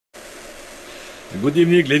Good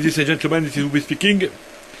evening, ladies and gentlemen, this is Ubi speaking.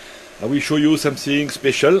 I will show you something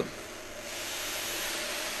special.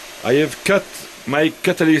 I have cut my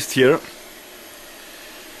catalyst here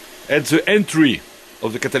at the entry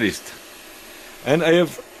of the catalyst, and I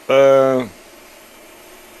have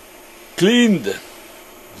cleaned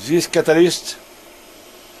this catalyst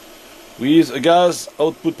with a gas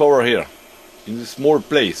output power here in this small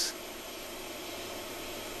place.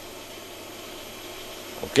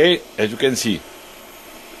 Okay, as you can see.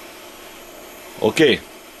 Okay.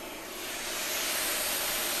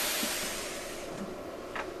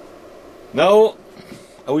 Now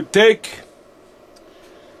I will take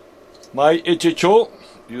my HHO,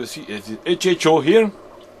 you see it is HHO here,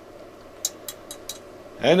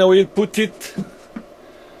 and I will put it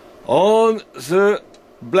on the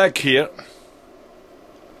black here,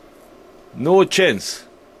 no chance,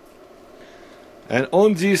 and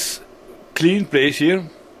on this clean place here.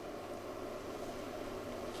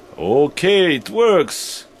 Okay, it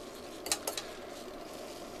works.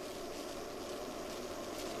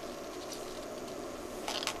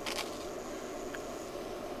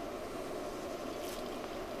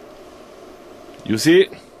 You see,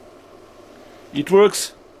 it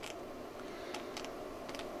works.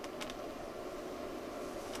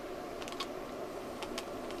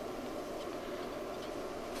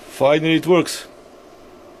 Finally, it works.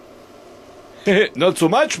 Not so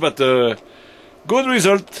much, but good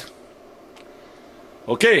result.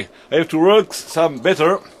 Okay, I have to work some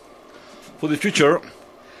better for the future.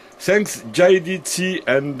 Thanks JDC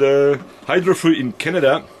and Hydrofree in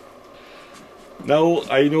Canada. Now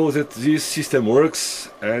I know that this system works,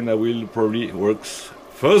 and I will probably work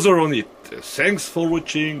further on it. Thanks for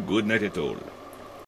watching. Good night at all.